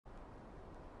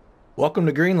Welcome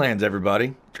to Greenlands,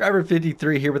 everybody. Driver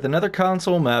 53 here with another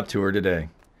console map tour today.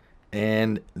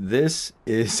 And this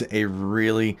is a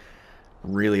really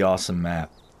awesome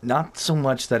map. Not so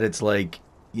much that it's like,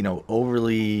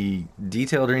 overly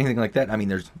detailed or anything like that. I mean,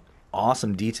 there's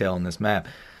awesome detail in this map.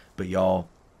 But y'all,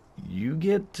 you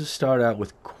get to start out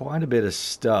with quite a bit of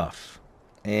stuff.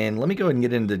 And let me go ahead and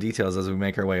get into the details as we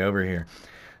make our way over here.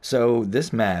 So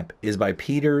this map is by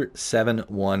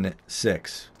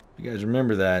Peter716. You guys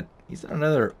remember that? He's done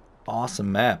another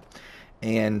awesome map.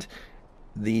 And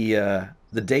the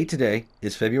date today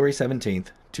is February 17th,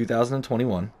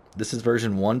 2021. This is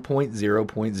version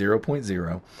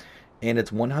 1.0.0.0, and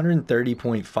it's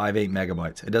 130.58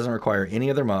 megabytes. It doesn't require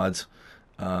any other mods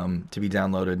to be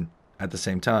downloaded at the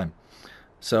same time.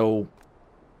 So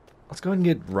let's go ahead and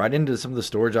get right into some of the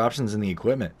storage options and the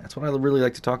equipment. That's what I really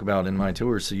like to talk about in my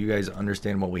tours, so you guys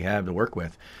understand what we have to work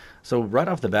with. So right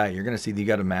off the bat, you're going to see that you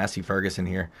got a Massey Ferguson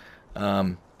here.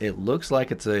 It looks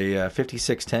like it's a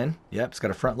 5610. Yep, it's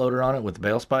got a front loader on it with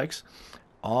bale spikes.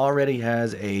 Already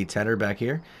has a tedder back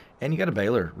here, and you got a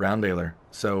baler, round baler.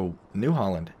 So New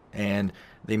Holland, and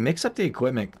they mix up the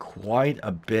equipment quite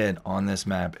a bit on this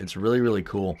map. It's really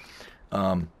cool.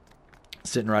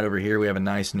 Sitting right over here, we have a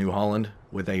nice New Holland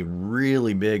with a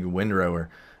really big windrower.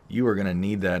 You are going to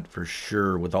need that for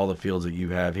sure with all the fields that you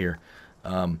have here.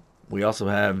 We also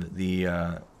have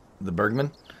the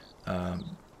Bergman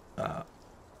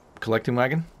collecting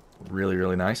wagon,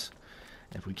 really nice.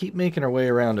 If we keep making our way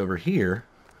around over here,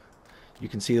 you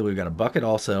can see that we've got a bucket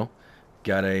also,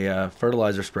 got a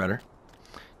fertilizer spreader,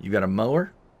 you've got a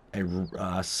mower,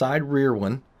 a side rear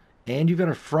one, and you've got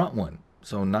a front one.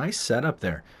 So nice setup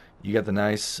there. You got the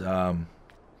nice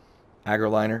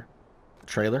agroliner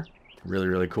trailer,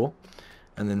 really cool.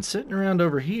 And then sitting around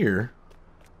over here,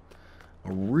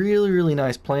 a really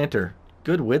nice planter,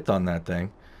 good width on that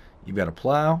thing. You've got a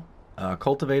plow, a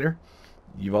cultivator.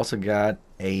 You've also got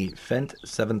a Fendt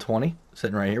 720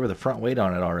 sitting right here with a front weight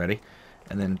on it already.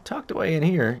 And then tucked away in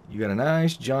here, you got a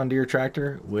nice John Deere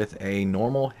tractor with a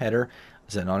normal header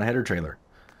sitting on a header trailer.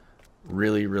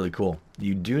 Really cool.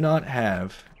 You do not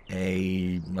have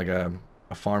a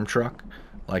farm truck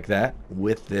like that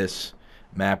with this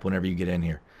map whenever you get in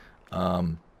here.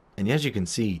 And as you can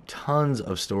see, tons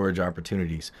of storage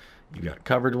opportunities. You've got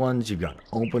covered ones, you've got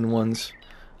open ones.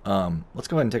 Let's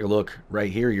go ahead and take a look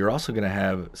right here. You're also going to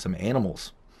have some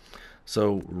animals.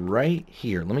 So right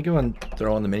here, let me go and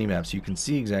throw on the mini map so you can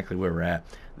see exactly where we're at.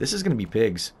 This is going to be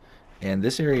pigs, and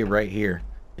this area right here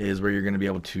is where you're going to be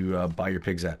able to buy your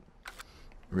pigs at.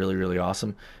 Really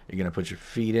awesome. You're going to put your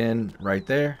feet in right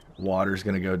there. Water's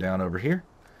going to go down over here.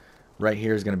 Right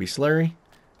here is going to be slurry.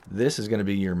 This is going to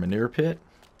be your manure pit.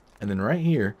 And then right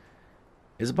here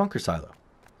is a bunker silo.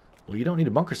 Well, you don't need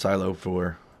a bunker silo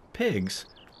for pigs,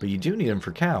 but you do need them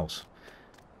for cows.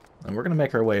 And we're going to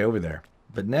make our way over there.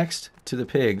 But next to the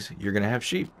pigs, you're going to have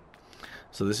sheep.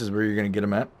 So this is where you're going to get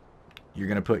them at. You're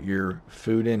going to put your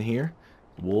food in here.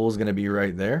 Wool is going to be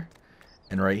right there.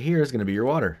 And right here is going to be your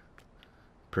water.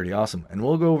 Pretty awesome. And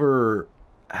we'll go over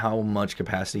how much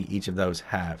capacity each of those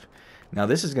have. Now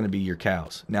this is going to be your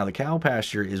cows. Now the cow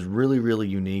pasture is really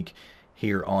unique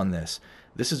here on this.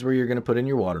 This is where you're going to put in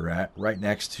your water at, right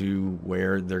next to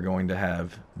where they're going to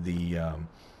have the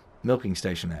milking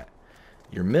station at.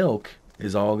 Your milk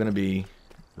is all going to be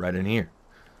right in here.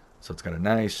 So it's got a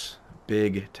nice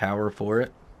big tower for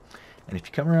it. And if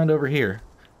you come around over here,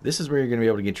 this is where you're going to be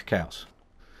able to get your cows.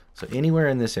 So anywhere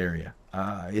in this area,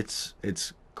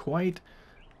 it's quite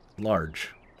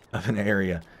large of an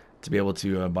area to be able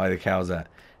to buy the cows at.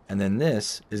 And then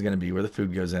this is going to be where the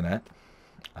food goes in at,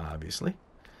 obviously.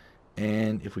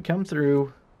 And if we come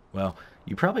through, well,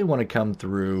 you probably want to come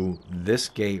through this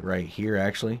gate right here,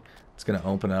 actually. It's going to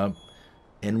open up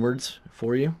inwards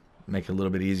for you, make it a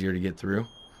little bit easier to get through.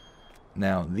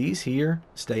 Now, these here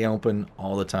stay open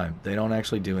all the time. They don't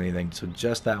actually do anything, so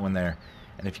just that one there.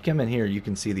 And if you come in here, you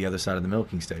can see the other side of the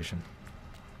milking station.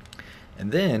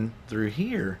 And then through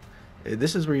here,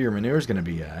 this is where your manure is going to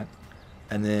be at.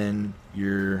 And then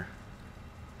your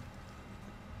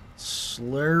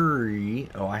slurry,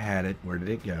 oh, I had it. Where did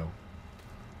it go?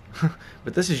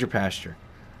 But this is your pasture.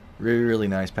 Really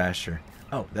nice pasture.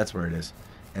 Oh, that's where it is.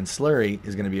 And slurry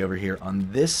is going to be over here on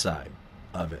this side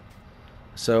of it.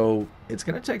 So it's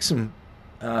going to take some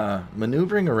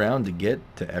maneuvering around to get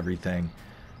to everything.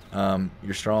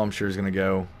 Your straw, I'm sure, is going to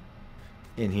go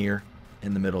in here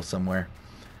in the middle somewhere.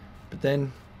 But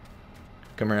then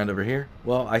come around over here.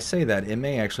 Well, I say that it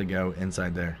may actually go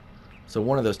inside there. So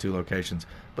one of those two locations.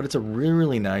 But it's a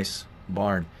really nice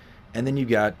barn. And then you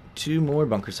got two more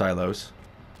bunker silos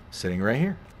sitting right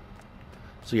here.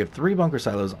 So you have 3 bunker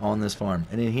silos on this farm.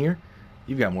 And in here,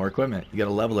 you've got more equipment. You got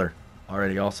a leveler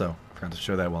already also. I forgot to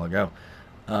show that a while ago.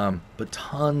 But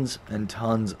tons and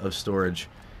tons of storage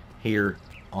here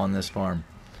on this farm.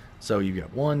 So you've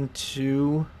got 1,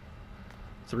 2,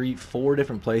 3, 4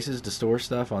 different places to store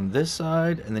stuff on this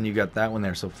side, and then you got that one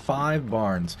there. So 5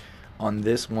 barns on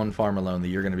this one farm alone that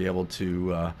you're going to be able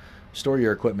to store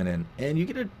your equipment in, and you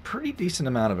get a pretty decent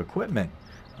amount of equipment.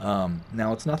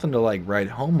 Now it's nothing to like write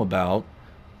home about,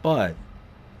 but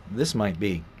this might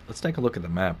be. Let's take a look at the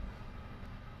map.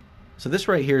 So this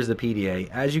right here is the PDA.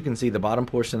 As you can see, the bottom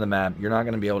portion of the map you're not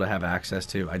going to be able to have access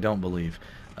to, I don't believe.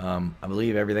 I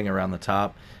believe everything around the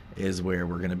top is where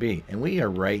we're going to be, and we are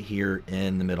right here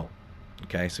in the middle.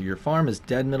 Okay, so your farm is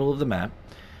dead middle of the map,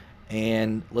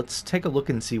 and let's take a look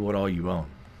and see what all you own.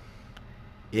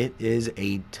 It is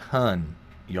a ton,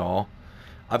 y'all.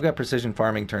 I've got precision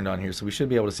farming turned on here, so we should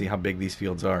be able to see how big these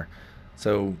fields are.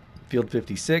 So field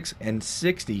 56 and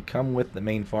 60 come with the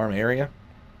main farm area,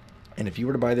 and if you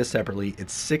were to buy this separately,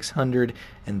 it's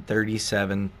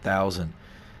 637,000.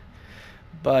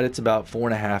 But it's about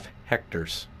 4.5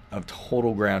 hectares of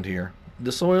total ground here.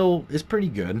 The soil is pretty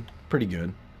good, pretty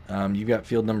good. You've got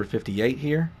field number 58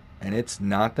 here, and it's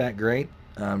not that great.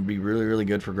 Be really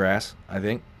good for grass, I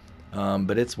think.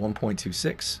 But it's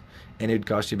 1.26, and it'd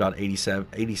cost you about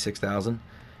 86,000.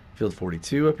 Field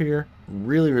 42 up here,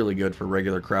 really good for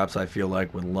regular crops. I feel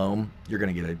like with loam, you're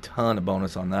going to get a ton of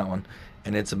bonus on that one,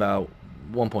 and it's about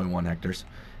 1.1 hectares.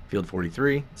 Field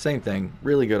 43, same thing,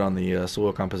 really good on the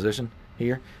soil composition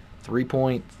here,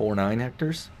 3.49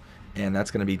 hectares, and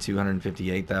that's going to be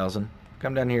 258,000.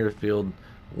 Come down here to field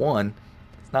 1,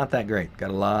 it's not that great. Got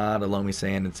a lot of loamy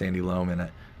sand and sandy loam in it.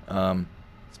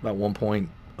 It's about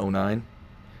 1.09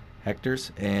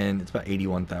 hectares, and it's about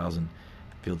 81,000.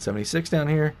 Field 76 down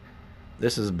here,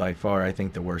 this is by far, I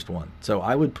think, the worst one. So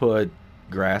I would put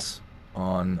grass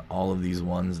on all of these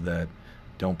ones that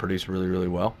don't produce really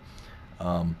well,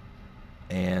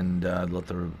 and let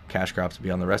the cash crops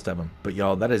be on the rest of them. But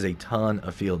y'all, that is a ton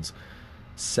of fields.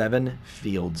 7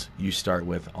 fields you start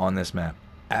with on this map.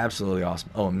 Absolutely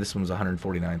awesome. Oh, and this one's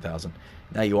 149,000.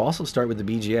 Now you also start with the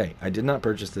BGA. I did not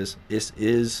purchase this. This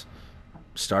is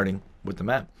starting with the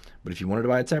map, but if you wanted to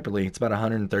buy it separately, it's about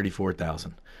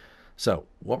 134,000. So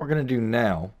what we're going to do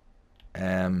now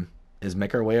is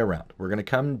make our way around. We're going to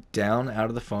come down out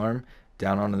of the farm,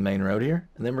 down onto the main road here,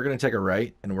 and then we're going to take a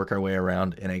right and work our way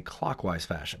around in a clockwise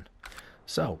fashion.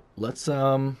 So let's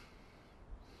let's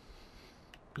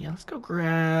go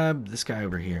grab this guy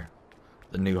over here,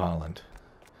 the New Holland,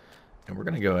 and we're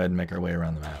going to go ahead and make our way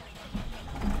around the map.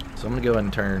 So I'm going to go ahead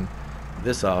and turn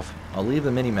this off. I'll leave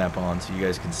the mini map on so you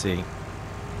guys can see.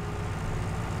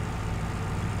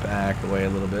 Back away a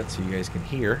little bit so you guys can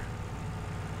hear.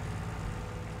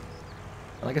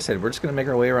 Like I said, we're just going to make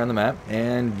our way around the map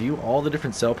and view all the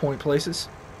different sell point places,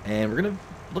 and we're going to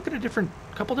look at a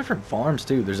couple different farms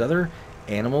too. There's other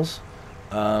animals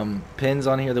pins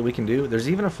on here that we can do. There's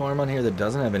even a farm on here that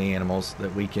doesn't have any animals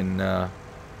that we can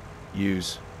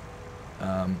use.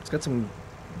 It's got some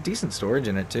decent storage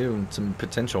in it too, and some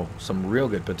potential, some real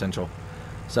good potential.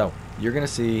 So you're going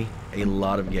to see a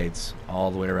lot of gates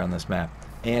all the way around this map,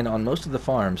 and on most of the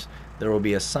farms there will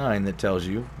be a sign that tells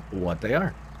you what they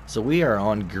are. So we are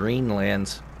on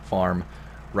Greenlands farm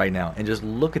right now, and just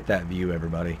look at that view,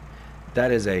 everybody.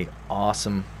 That is a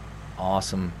awesome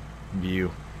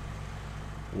view.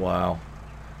 Wow,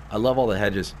 I love all the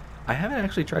hedges. I haven't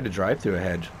actually tried to drive through a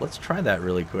hedge. Let's try that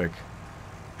really quick,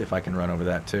 if I can run over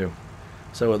that too.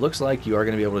 So it looks like you are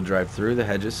going to be able to drive through the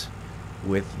hedges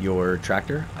with your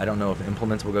tractor. I don't know if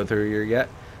implements will go through here yet.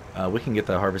 We can get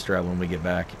the harvester out when we get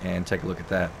back and take a look at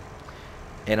that.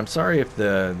 And I'm sorry if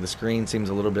the screen seems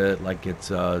a little bit like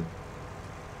it's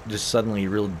just suddenly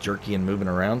real jerky and moving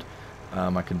around.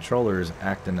 My controller is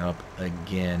acting up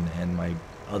again, and my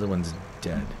other one's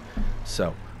dead.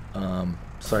 So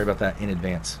sorry about that in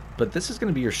advance. But this is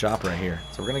going to be your shop right here.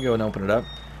 So we're going to go and open it up.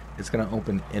 It's going to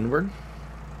open inward.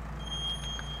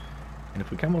 And if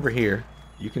we come over here,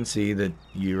 you can see that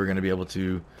you are going to be able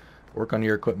to work on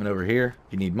your equipment over here.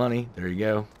 If you need money, there you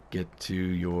go. Get to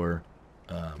your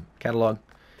catalog,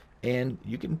 and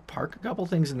you can park a couple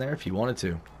things in there if you wanted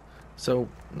to. So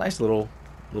nice little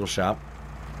shop.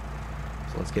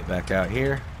 So let's get back out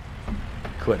here,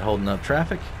 quit holding up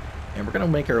traffic, and we're going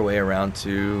to make our way around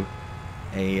to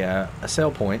a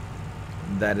sale point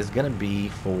that is going to be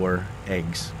for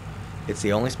eggs. It's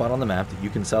the only spot on the map that you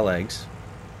can sell eggs.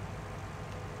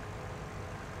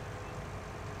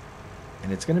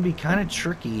 And it's going to be kind of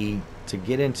tricky to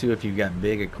get into if you've got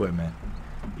big equipment,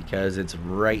 because it's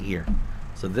right here.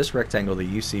 So this rectangle that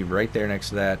you see right there next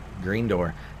to that green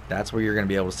door, That's where you're going to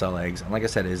be able to sell eggs. And like I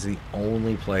said, it is the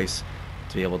only place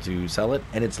to be able to sell it,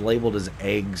 and it's labeled as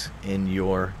eggs in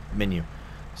your menu.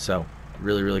 So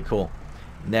really, really cool.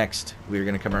 Next, we're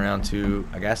going to come around to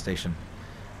a gas station.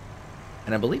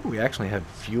 And I believe we actually have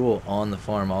fuel on the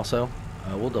farm also.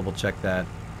 We'll double check that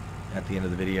at the end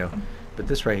of the video. But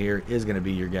this right here is going to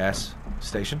be your gas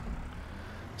station,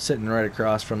 sitting right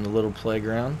across from the little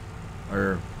playground,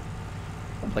 or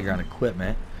playground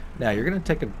equipment. Now you're going to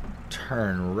take a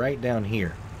turn right down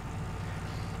here.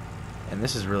 And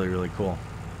this is really, really cool,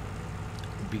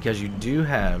 because you do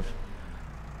have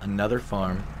another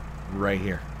farm right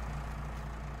here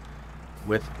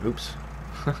with, oops,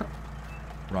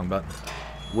 wrong button,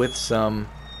 with some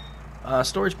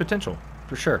storage potential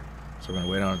for sure. So we're going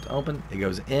to wait on it to open. It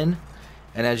goes in,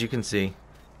 and as you can see,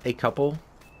 a couple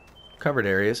covered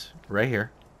areas right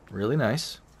here. Really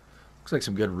nice. Looks like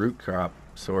some good root crop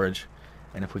storage.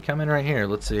 And if we come in right here,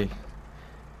 let's see,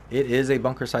 it is a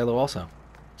bunker silo also.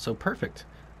 So perfect.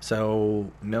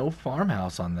 So no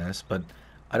farmhouse on this, but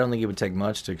I don't think it would take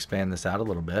much to expand this out a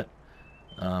little bit.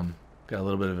 Got a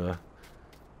little bit of a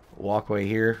walkway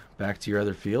here back to your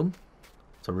other field.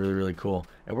 So really, really cool.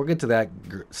 And we'll get to that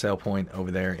sale point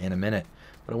over there in a minute.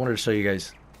 But I wanted to show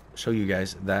you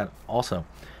guys that also.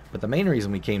 But the main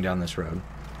reason we came down this road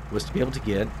was to be able to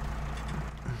get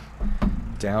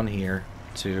down here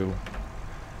to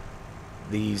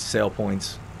these sale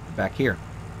points back here.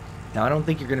 Now I don't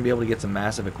think you're going to be able to get some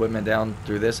massive equipment down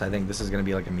through this. I think this is going to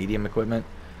be like a medium equipment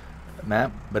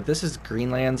map. But this is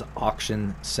Greenlands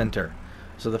Auction Center.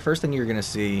 So the first thing you're going to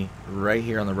see right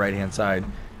here on the right hand side,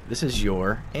 this is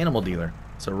your animal dealer.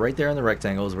 So right there in the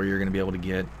rectangle is where you're going to be able to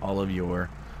get all of your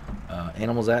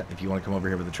animals at if you want to come over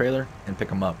here with a trailer and pick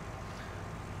them up.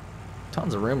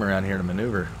 Tons of room around here to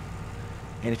maneuver.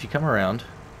 And if you come around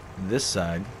this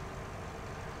side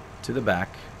to the back,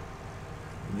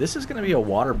 this is going to be a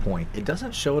water point. It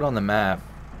doesn't show it on the map,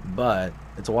 but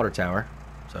it's a water tower,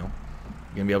 so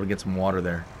you're going to be able to get some water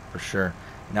there for sure.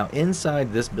 Now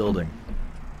inside this building,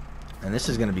 and this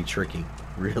is going to be tricky,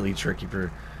 really tricky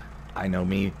for, I know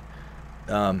me,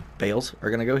 bales are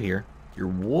going to go here. Your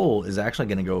wool is actually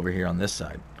going to go over here on this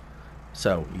side.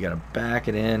 So you got to back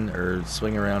it in or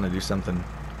swing around and do something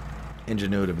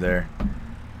ingenuitive there.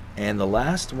 And the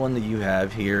last one that you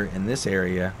have here in this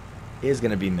area is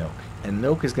going to be milk. And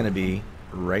milk is going to be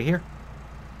right here.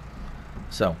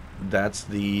 So that's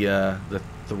the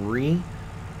three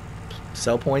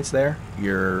sell points there.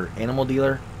 Your animal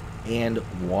dealer and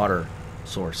water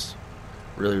source.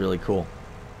 Really, really cool.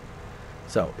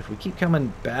 So if we keep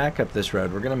coming back up this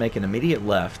road, we're going to make an immediate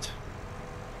left.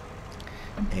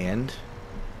 And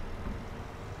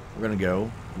we're going to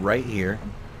go right here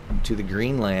to the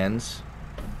Greenlands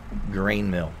grain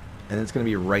mill. And it's going to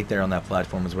be right there on that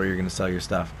platform is where you're going to sell your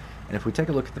stuff. And if we take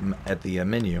a look at the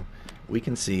menu, we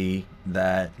can see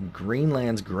that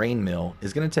Greenland's grain mill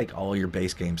is going to take all your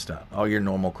base game stuff, all your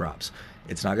normal crops.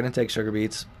 It's not going to take sugar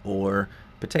beets or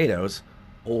potatoes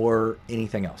or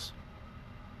anything else.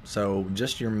 So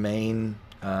just your main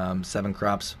 7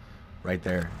 crops right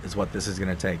there is what this is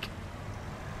going to take.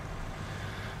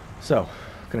 So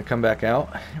we're going to come back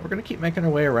out. We're going to keep making our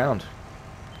way around.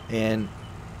 And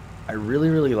I really,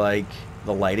 really like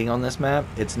the lighting on this map.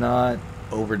 It's not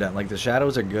overdone. Like the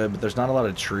shadows are good, but there's not a lot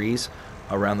of trees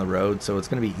around the road, so it's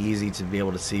going to be easy to be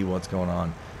able to see what's going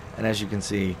on. And as you can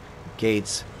see,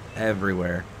 gates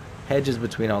everywhere, hedges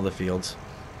between all the fields.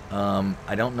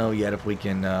 I don't know yet if we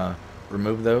can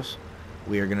remove those.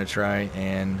 We are going to try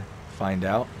and find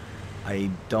out.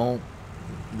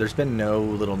 There's been no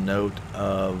little note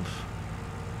of,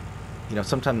 you know,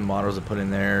 sometimes the models are put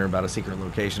in there about a secret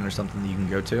location or something that you can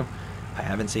go to. I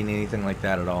haven't seen anything like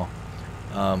that at all.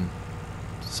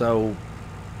 So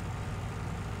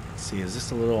let's see, is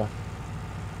this a little,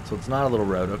 so it's not a little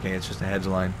road, okay, it's just a hedge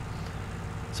line.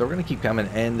 So we're going to keep coming,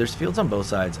 and there's fields on both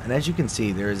sides, and as you can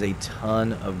see, there is a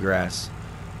ton of grass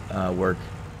work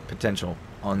potential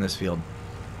on this field.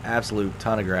 Absolute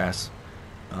ton of grass.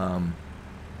 And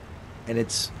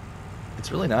it's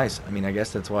really nice. I mean, I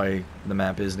guess that's why the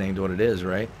map is named what it is,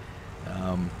 right?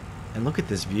 And look at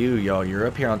this view, y'all. You're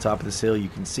up here on top of this hill. You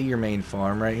can see your main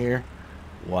farm right here.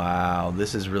 Wow,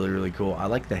 this is really, really cool. I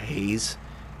like the haze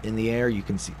in the air. You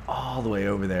can see all the way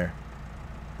over there.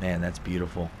 Man, that's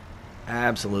beautiful.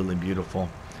 Absolutely beautiful.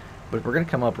 But we're going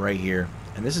to come up right here,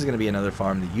 and this is going to be another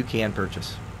farm that you can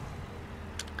purchase.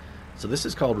 So this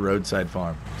is called Roadside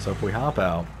Farm. So if we hop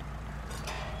out,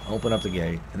 open up the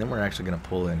gate, and then we're actually going to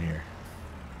pull in here.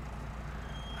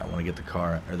 I want to get the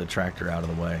car or the tractor out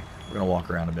of the way. We're going to walk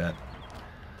around a bit.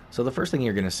 So the first thing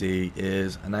you're going to see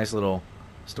is a nice little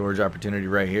storage opportunity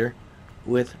right here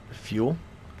with fuel.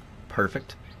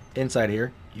 perfect. Inside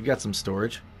here, you've got some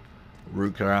storage.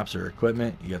 Root crops or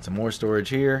equipment. You got some more storage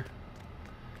here.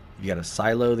 You got a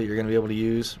silo that you're going to be able to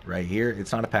use right here.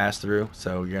 It's not a pass-through,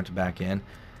 so you're going to have to back in.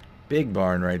 Big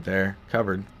barn right there,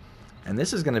 covered. And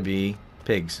this is going to be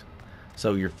pigs.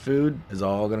 So your food is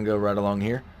all going to go right along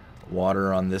here.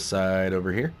 Water on this side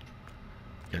over here.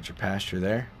 Got your pasture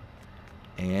there.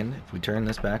 And if we turn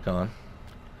this back on,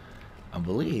 I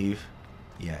believe,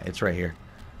 yeah, it's right here.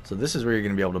 So this is where you're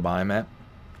going to be able to buy them at.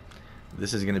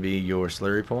 This is going to be your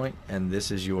slurry point, and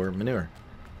this is your manure.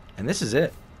 And this is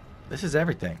it. This is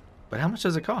everything. But how much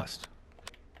does it cost?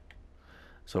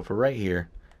 So for right here,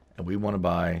 and we want to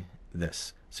buy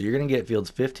this. So you're going to get fields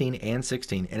 15 and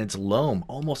 16, and it's loam,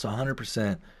 almost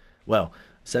 100%. Well,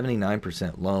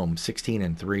 79% loam, 16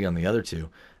 and 3 on the other two.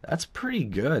 That's pretty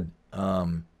good.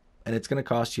 And it's going to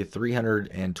cost you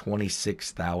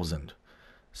 $326,000.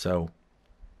 So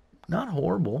not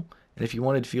horrible. And if you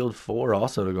wanted field 4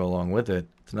 also to go along with it,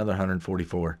 it's another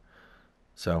 144.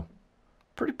 So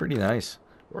pretty nice.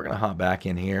 We're going to hop back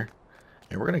in here,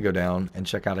 and we're going to go down and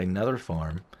check out another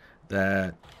farm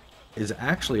that is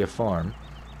actually a farm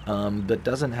that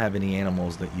doesn't have any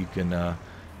animals that you can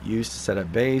use to set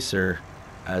up base or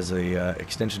as a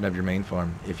extension of your main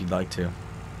farm if you'd like to.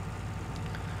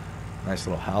 Nice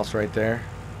little house right there.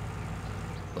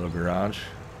 Little garage.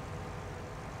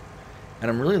 And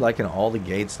I'm really liking all the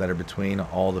gates that are between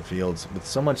all the fields. With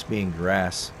so much being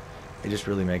grass, it just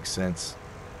really makes sense.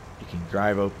 You can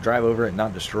drive over it,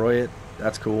 not destroy it.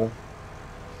 That's cool.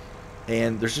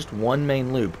 And there's just one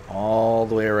main loop all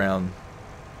the way around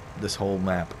this whole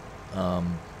map.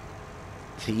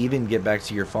 To even get back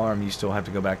to your farm, you still have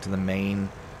to go back to the main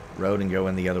road and go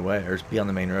in the other way, or be on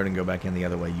the main road and go back in the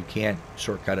other way. You can't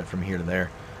shortcut it from here to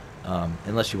there,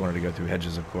 unless you wanted to go through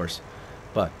hedges, of course.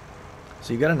 But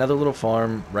so you got another little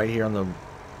farm right here on the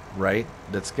right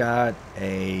that's got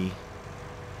a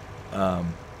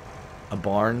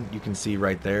barn you can see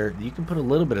right there. You can put a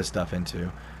little bit of stuff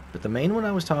into, but the main one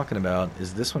I was talking about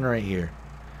is this one right here.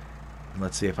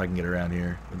 Let's see if I can get around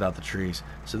here without the trees.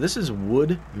 So this is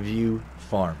Woodview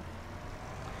Farm,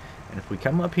 and if we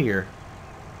come up here,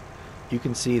 you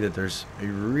can see that there's a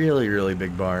really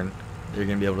big barn that you're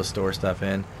going to be able to store stuff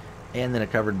in, and then a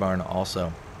covered barn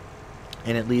also.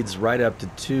 And it leads right up to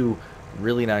 2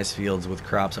 really nice fields with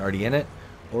crops already in it,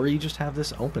 or you just have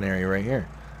this open area right here.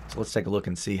 So let's take a look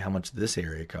and see how much this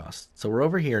area costs. So we're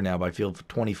over here now by field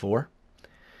 24,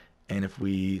 and if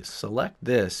we select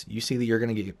this, you see that you're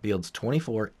going to get fields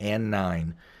 24 and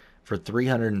 9 for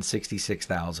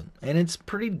 $366,000, and it's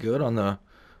pretty good on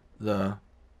the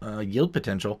yield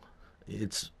potential.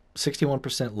 It's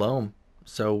 61% loam,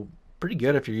 so pretty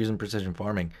good if you're using precision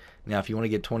farming. Now, if you want to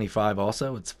get 25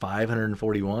 also, it's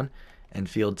 541, and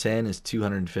field 10 is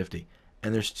 250.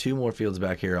 And there's 2 more fields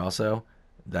back here also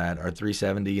that are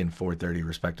 370 and 430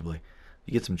 respectively.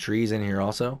 You get some trees in here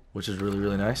also, which is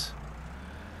really nice.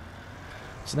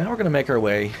 So now we're going to make our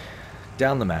way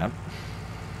down the map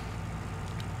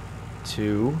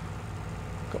to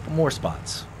a couple more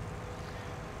spots.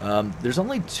 There's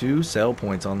only 2 sale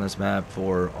points on this map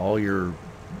for all your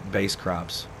base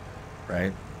crops,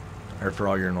 right? Or for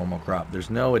all your normal crop. There's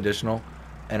no additional.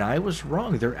 And I was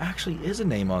wrong. There actually is a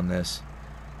name on this.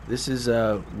 This is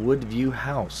Woodview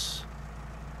House.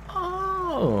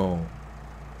 Oh.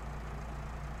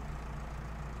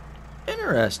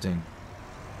 Interesting.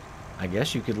 I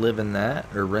guess you could live in that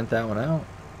or rent that one out.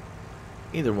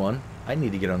 Either one. I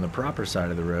need to get on the proper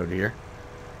side of the road here.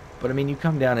 But I mean, you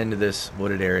come down into this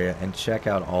wooded area and check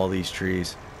out all these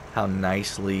trees, how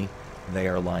nicely they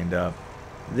are lined up.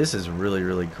 This is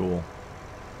really cool.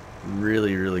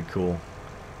 Really cool.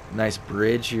 Nice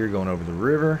bridge here going over the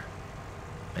river.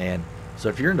 And so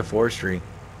if you're into forestry,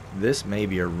 this may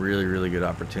be a really good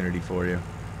opportunity for you.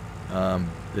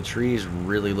 The trees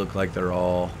really look like they're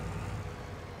all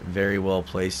very well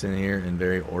placed in here and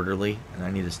very orderly, and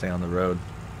I need to stay on the road.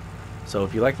 So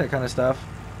if you like that kind of stuff,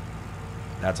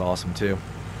 that's awesome too.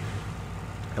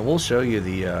 And we'll show you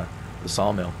the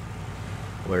sawmill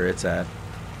where it's at.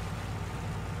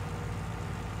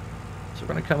 So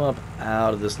we're going to come up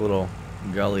out of this little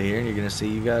gully here, and you're going to see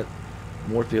you got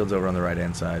more fields over on the right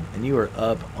hand side, and you are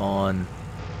up on,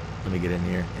 let me get in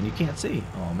here, and you can't see.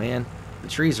 Oh man, the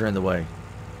trees are in the way.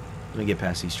 Let me get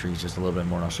past these trees just a little bit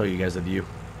more and I'll show you guys the view.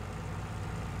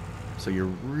 So you're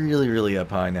really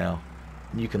up high now.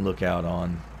 You can look out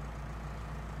on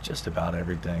just about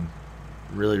everything.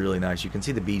 Really nice. You can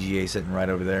see the BGA sitting right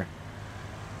over there.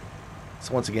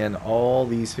 So once again, all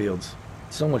these fields,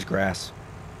 so much grass,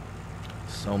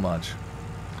 so much.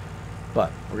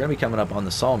 But we're going to be coming up on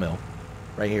the sawmill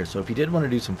right here. So if you did want to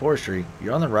do some forestry,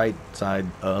 you're on the right side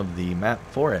of the map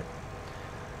for it.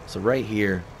 So right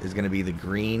here is going to be the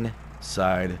green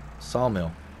side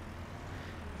sawmill.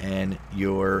 And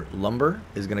your lumber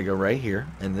is going to go right here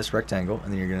in this rectangle,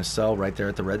 and then you're going to sell right there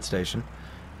at the red station.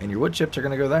 And your wood chips are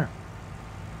going to go there.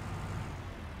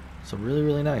 So really,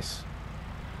 really nice.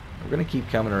 We're going to keep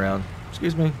coming around.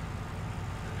 Excuse me.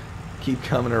 Keep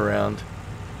coming around.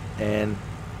 And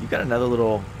you've got another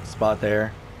little spot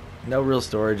there. No real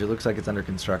storage. It looks like it's under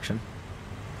construction.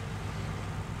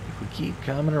 If we keep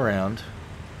coming around,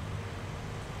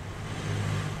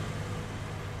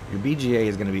 your BGA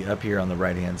is going to be up here on the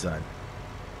right hand side.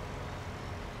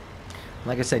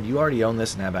 Like I said, you already own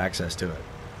this and have access to it.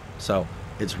 So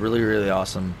it's really, really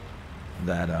awesome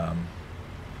that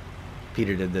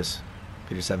Peter did this.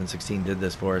 Peter 716 did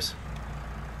this for us.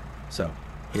 So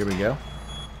here we go.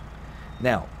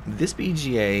 Now, this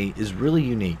BGA is really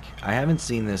unique. I haven't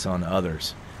seen this on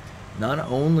others. Not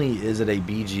only is it a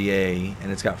BGA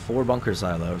and it's got 4 bunker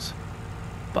silos,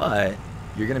 but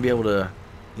you're going to be able to,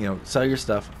 you know, sell your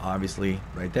stuff obviously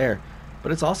right there,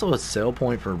 but it's also a sale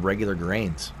point for regular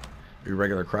grains, your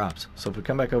regular crops. So if we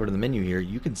come back over to the menu here,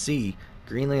 you can see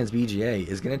Greenlands BGA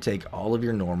is going to take all of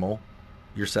your normal,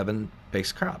 your 7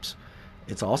 base crops.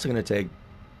 It's also going to take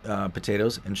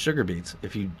potatoes and sugar beets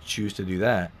if you choose to do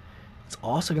that. It's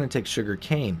also going to take sugar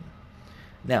cane.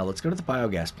 Now let's go to the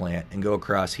biogas plant and go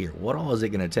across here. What all is it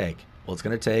going to take? Well, it's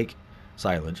going to take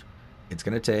silage. It's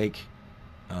going to take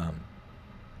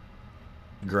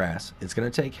grass. It's going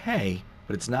to take hay,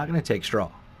 but it's not going to take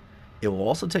straw. It will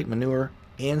also take manure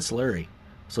and slurry.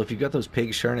 So if you've got those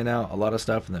pigs churning out a lot of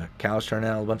stuff and the cows churning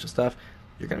out a bunch of stuff,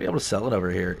 you're going to be able to sell it over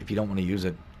here if you don't want to use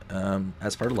it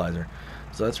as fertilizer.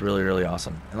 So that's really, really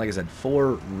awesome. And like I said,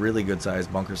 4 really good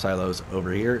sized bunker silos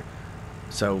over here.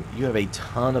 So you have a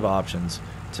ton of options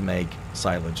to make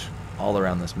silage all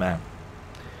around this map.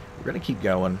 We're going to keep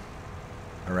going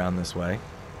around this way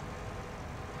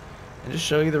and just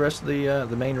show you the rest of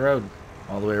the main road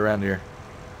all the way around here.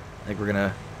 I think we're going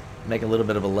to make a little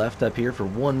bit of a left up here for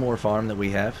one more farm that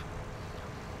we have.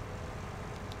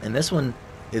 And this one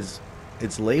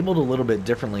it's labeled a little bit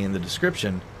differently in the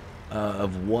description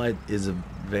of what is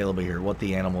available here, what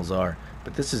the animals are.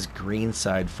 But this is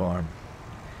Greenside Farm.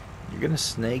 You're going to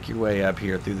snake your way up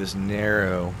here through this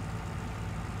narrow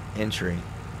entry,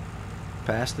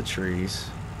 past the trees,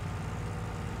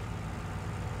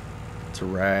 to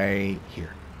right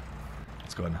here.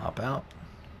 Let's go ahead and hop out.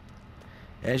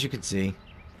 As you can see,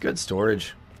 good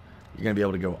storage. You're going to be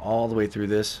able to go all the way through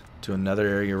this to another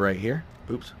area right here.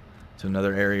 Oops. To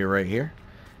another area right here.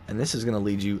 And this is going to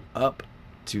lead you up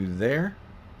to there.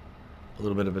 A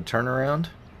little bit of a turnaround.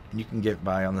 And you can get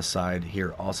by on the side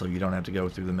here also. You don't have to go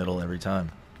through the middle every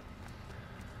time.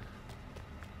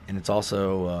 And it's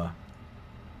also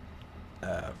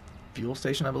a fuel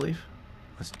station, I believe.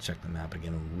 Let's check the map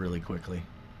again really quickly.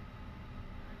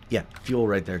 Yeah, fuel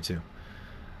right there too.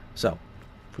 So,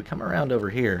 if we come around over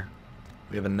here,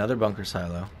 we have another bunker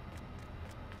silo.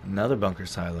 Another bunker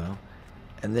silo.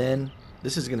 And then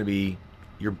this is going to be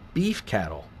your beef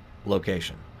cattle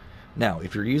location. Now,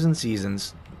 if you're using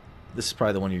seasons, this is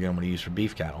probably the one you're going to want to use for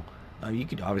beef cattle. You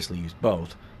could obviously use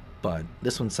both, but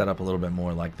this one's set up a little bit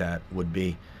more like that would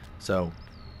be. So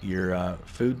your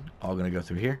food all going to go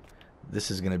through here.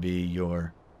 This is going to be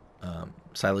your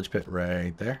silage pit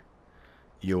right there.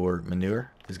 Your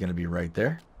manure is going to be right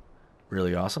there.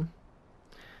 Really awesome.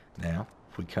 Now,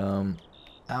 if we come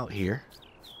out here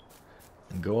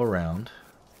and go around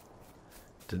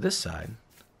to this side,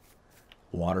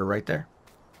 water right there.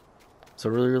 So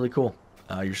really, really cool.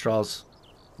 Your straw's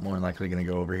more than likely going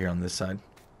to go over here on this side.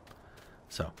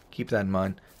 So keep that in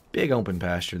mind. Big open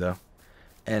pasture though.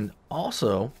 And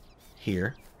also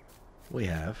here we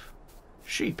have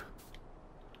sheep.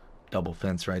 Double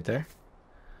fence right there.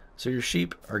 So your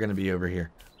sheep are going to be over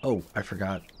here. Oh, I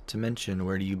forgot to mention,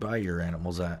 where do you buy your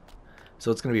animals at?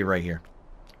 So it's going to be right here.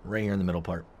 Right here in the middle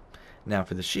part. Now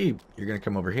for the sheep, you're going to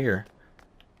come over here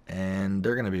and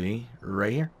they're going to be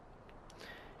right here.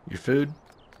 Your food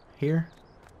here.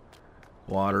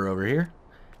 Water over here.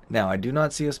 Now I do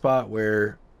not see a spot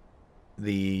where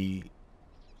the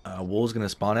wool is going to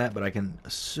spawn at, but I can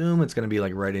assume it's going to be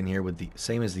like right in here with the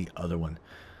same as the other one.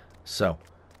 So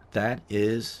that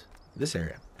is this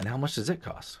area. And how much does it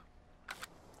cost?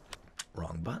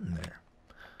 Wrong button there.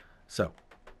 So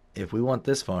if we want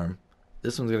this farm,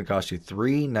 this one's going to cost you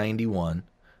 $391,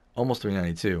 almost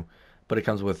 $392, but it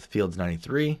comes with fields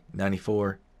 93,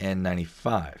 94, and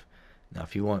 95. Now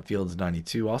if you want fields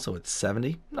 92 also, it's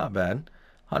 70, not bad.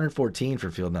 114 for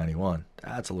field 91,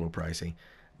 that's a little pricey.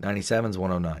 97 is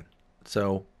 109,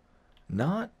 so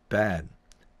not bad.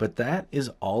 But that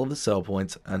is all of the sell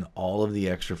points and all of the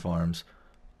extra farms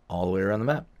all the way around the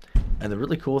map. And the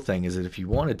really cool thing is that if you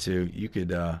wanted to, you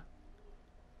could,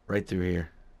 right through here,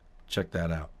 check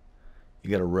that out. You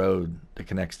got a road that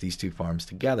connects these two farms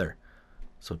together.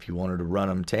 So if you wanted to run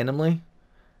them tandemly,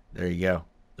 there you go.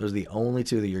 Those are the only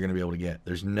two that you're going to be able to get.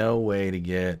 There's no way to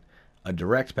get a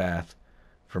direct path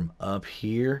from up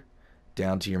here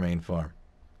down to your main farm.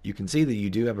 You can see that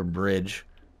you do have a bridge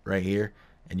right here,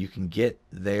 and you can get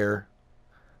there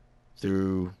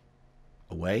through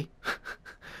a way,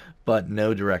 but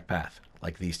no direct path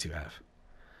like these two have.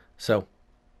 So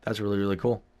that's really, really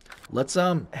cool. Let's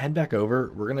head back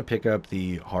over. We're going to pick up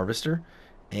the harvester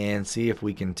and see if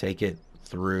we can take it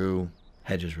through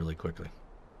hedges really quickly.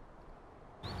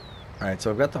 Alright,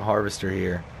 so I've got the harvester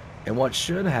here, and what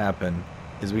should happen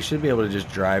is we should be able to just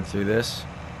drive through this,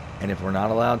 and if we're not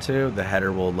allowed to, the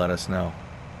header will let us know.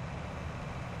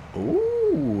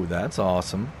 Ooh, that's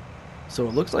awesome. So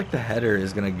it looks like the header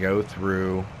is going to go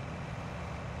through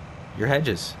your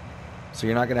hedges, so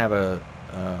you're not going to have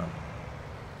a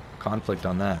conflict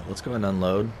on that. Let's go and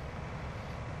unload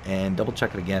and double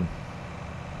check it again.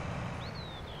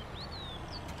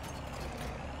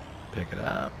 Pick it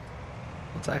up.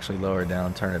 Let's actually lower it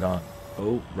down, turn it on.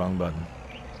 Oh, wrong button.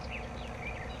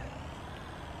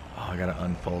 Oh, I gotta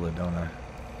unfold it, don't I?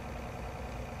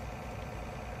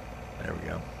 There we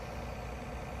go.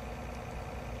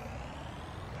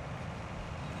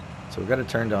 So we've got it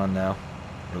turned on now.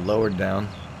 We're lowered down.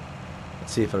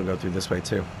 Let's see if it'll go through this way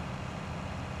too.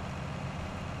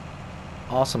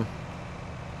 Awesome.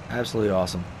 Absolutely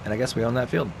awesome. And I guess we own that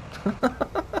field.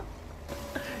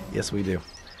 Yes, we do.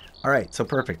 Alright, so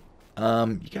perfect.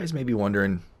 You guys may be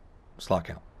wondering slot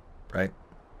count, right?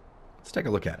 Let's take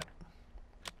a look at it.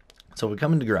 So if we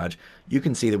come into garage, you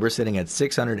can see that we're sitting at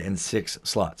 606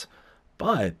 slots.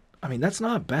 But, I mean, that's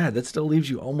not bad. That still leaves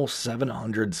you almost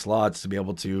 700 slots to be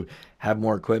able to have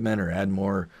more equipment or add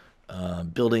more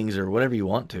buildings or whatever you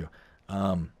want to.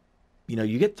 You know,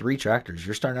 you get 3 tractors.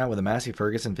 You're starting out with a Massey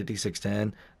Ferguson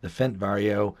 5610, the Fendt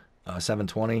Vario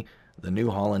 720, the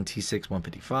New Holland T6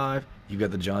 155. You've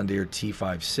got the John Deere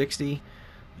T560.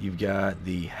 You've got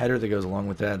the header that goes along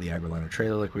with that, the AgriLiner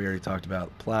trailer like we already talked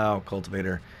about, plow,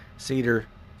 cultivator, seeder,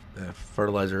 the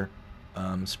fertilizer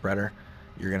spreader.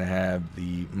 You're going to have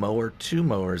the mower, 2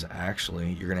 mowers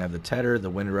actually. You're going to have the tedder, the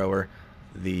windrower,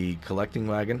 the collecting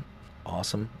wagon.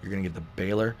 Awesome. You're going to get the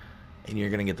baler, and you're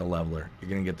going to get the leveler. You're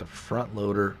going to get the front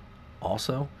loader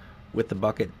also with the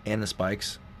bucket and the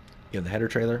spikes. You have the header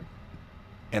trailer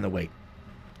and the weight.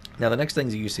 Now the next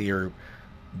things you see are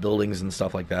buildings and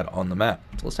stuff like that on the map.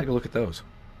 So let's take a look at those.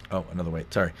 Oh, another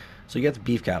weight. Sorry. So you got the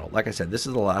beef cattle. Like I said, this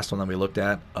is the last one that we looked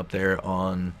at up there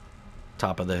on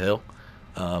top of the hill.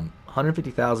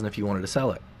 150,000 if you wanted to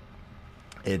sell it.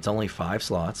 It's only 5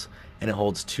 slots and it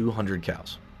holds 200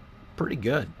 cows. Pretty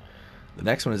good. The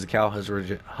next one is the cow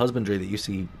husbandry that you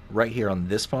see right here on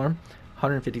this farm.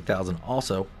 150,000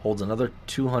 also holds another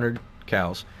 200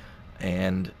 cows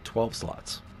and 12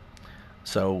 slots.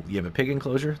 So you have a pig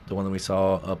enclosure, the one that we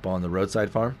saw up on the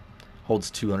roadside farm, holds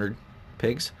 200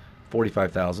 pigs,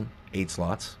 45,000, 8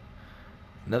 slots.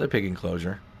 Another pig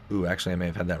enclosure. Ooh, actually I may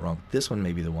have had that wrong. This one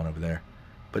may be the one over there,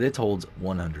 but it holds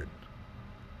 100.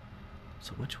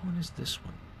 So which one is this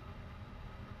one?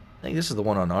 I think this is the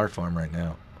one on our farm right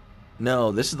now.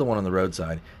 No, this is the one on the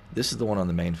roadside. This is the one on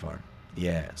the main farm.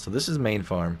 Yeah, so this is main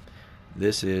farm.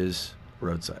 This is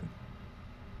roadside.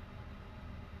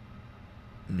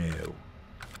 No.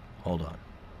 Hold on.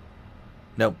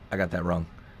 Nope, I got that wrong.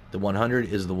 The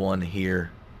 100 is the one here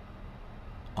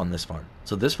on this farm.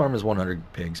 So this farm is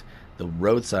 100 pigs. The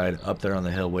roadside up there on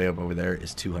the hill way up over there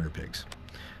is 200 pigs.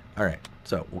 Alright,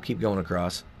 so we'll keep going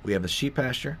across. We have the sheep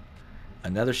pasture,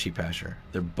 another sheep pasture.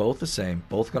 They're both the same,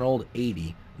 both gonna hold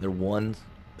 80. They're one,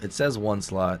 it says 1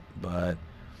 slot, but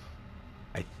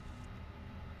I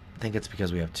think it's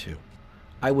because we have 2.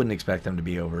 I wouldn't expect them to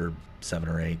be over 7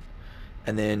 or 8.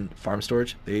 And then farm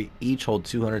storage, they each hold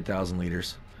 200,000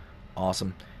 liters.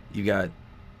 Awesome. You got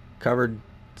covered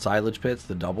silage pits,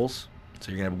 the doubles. So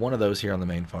you're going to have one of those here on the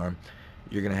main farm.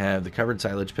 You're going to have the covered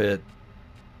silage pit,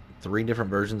 3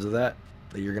 different versions of that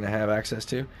you're going to have access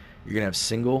to. You're going to have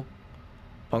single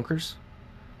bunkers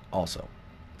also.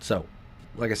 So,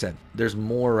 like I said, there's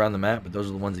more around the map, but those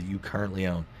are the ones that you currently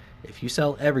own. If you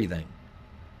sell everything,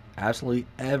 absolutely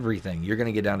everything, you're going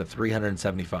to get down to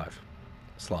 375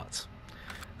 slots.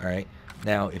 All right.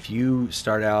 Now, if you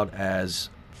start out as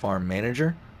farm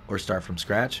manager or start from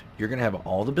scratch, you're going to have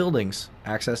all the buildings,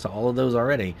 access to all of those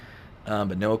already,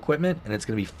 but no equipment, and it's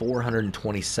going to be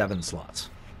 427 slots.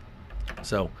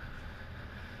 So,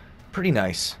 pretty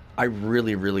nice. I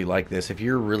really, really like this. If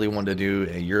you're really wanting to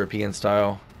do a European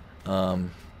style,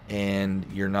 and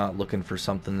you're not looking for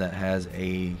something that has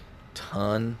a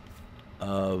ton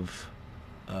of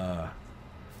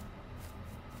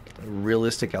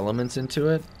realistic elements into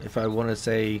it, if I want to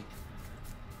say,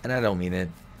 and I don't mean it,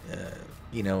 uh,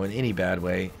 in any bad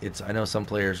way. I know some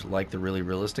players like the really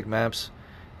realistic maps,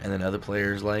 and then other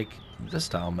players like this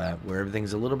style map where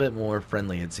everything's a little bit more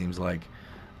friendly. It seems like.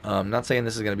 Not saying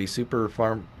this is going to be super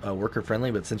farm worker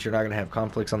friendly, but since you're not going to have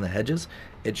conflicts on the hedges,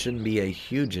 it shouldn't be a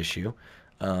huge issue.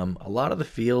 A lot of the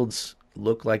fields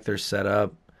look like they're set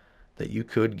up that you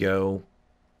could go,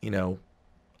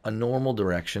 a normal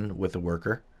direction with a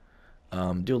worker.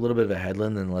 Do a little bit of a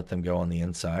headland and let them go on the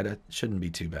inside. It shouldn't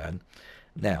be too bad.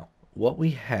 Now, what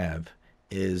we have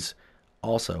is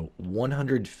also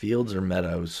 100 fields or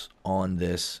meadows on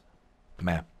this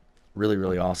map. Really,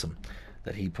 really awesome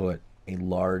that he put a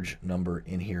large number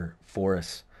in here for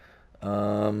us.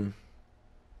 Let's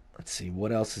see,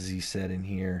 what else has he said in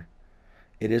here?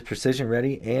 It is precision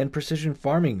ready and precision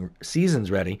farming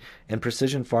seasons ready and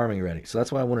precision farming ready. So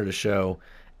that's why I wanted to show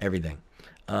everything.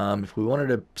 If we wanted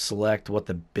to select what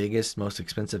the biggest, most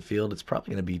expensive field, it's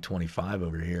probably going to be 25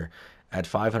 over here at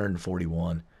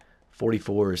 541.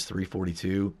 44 is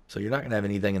 342. So you're not going to have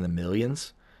anything in the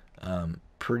millions.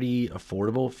 Pretty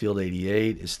affordable. Field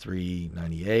 88 is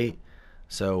 398.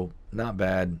 So not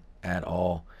bad at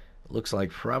all. It looks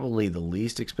like probably the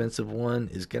least expensive one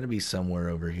is going to be somewhere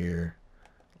over here.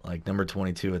 Like number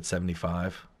 22 at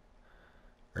 75.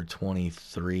 Or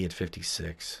 23 at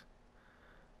 56.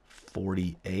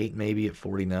 48 maybe at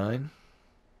 49.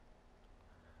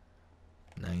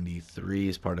 93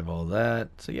 is part of all that.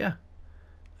 So yeah,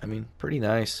 I mean, pretty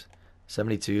nice.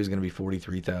 72 is going to be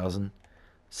 43,000.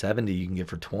 70 you can get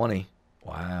for 20.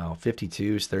 Wow.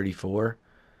 52 is 34.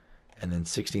 And then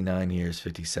 69 here is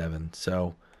 57.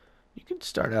 So you could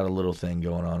start out a little thing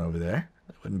going on over there.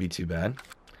 That wouldn't be too bad.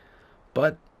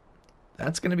 But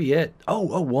that's going to be it.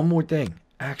 Oh, one more thing,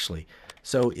 actually.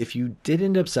 So if you did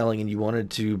end up selling and you wanted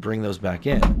to bring those back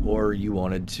in, or you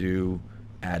wanted to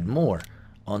add more,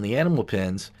 on the animal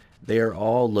pens, they are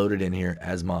all loaded in here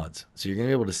as mods. So you're going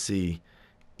to be able to see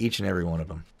each and every one of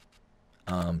them.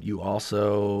 You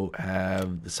also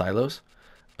have the silos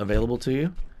available to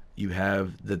you. You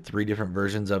have the 3 different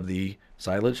versions of the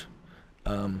silage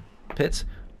pits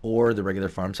or the regular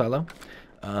farm silo.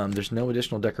 There's no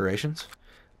additional decorations,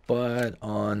 but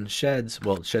on sheds,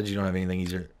 well, sheds you don't have anything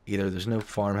either. There's no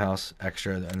farmhouse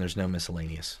extra, and there's no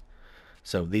miscellaneous.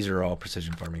 So these are all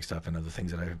precision farming stuff and other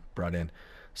things that I brought in.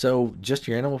 So just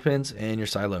your animal pens and your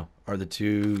silo are the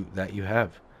 2 that you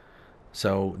have.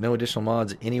 So no additional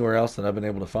mods anywhere else that I've been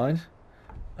able to find.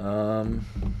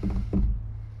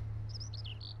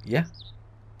 Yeah,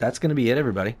 that's going to be it,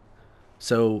 everybody.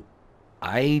 So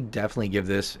I definitely give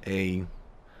this a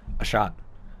shot.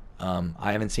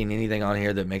 I haven't seen anything on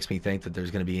here that makes me think that there's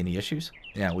going to be any issues.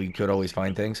 Yeah, we could always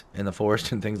find things in the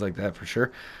forest and things like that for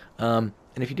sure. And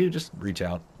if you do, just reach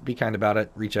out. Be kind about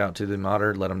it. Reach out to the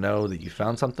modder. Let them know that you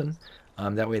found something.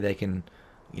 That way they can,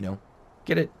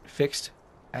 get it fixed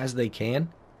as they can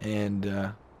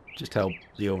and just help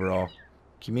the overall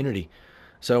community.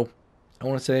 So I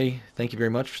want to say thank you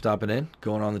very much for stopping in,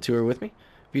 going on the tour with me.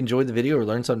 If you enjoyed the video or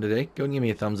learned something today, go and give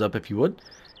me a thumbs up if you would.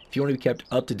 If you want to be kept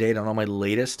up to date on all my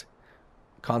latest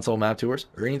console map tours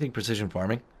or anything precision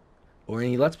farming or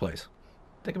any Let's Plays,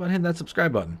 think about hitting that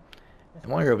subscribe button.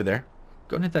 And while you're over there,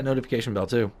 go and hit that notification bell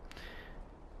too.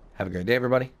 Have a great day,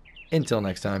 everybody. Until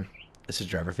next time, this is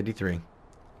Driver53,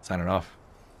 signing off.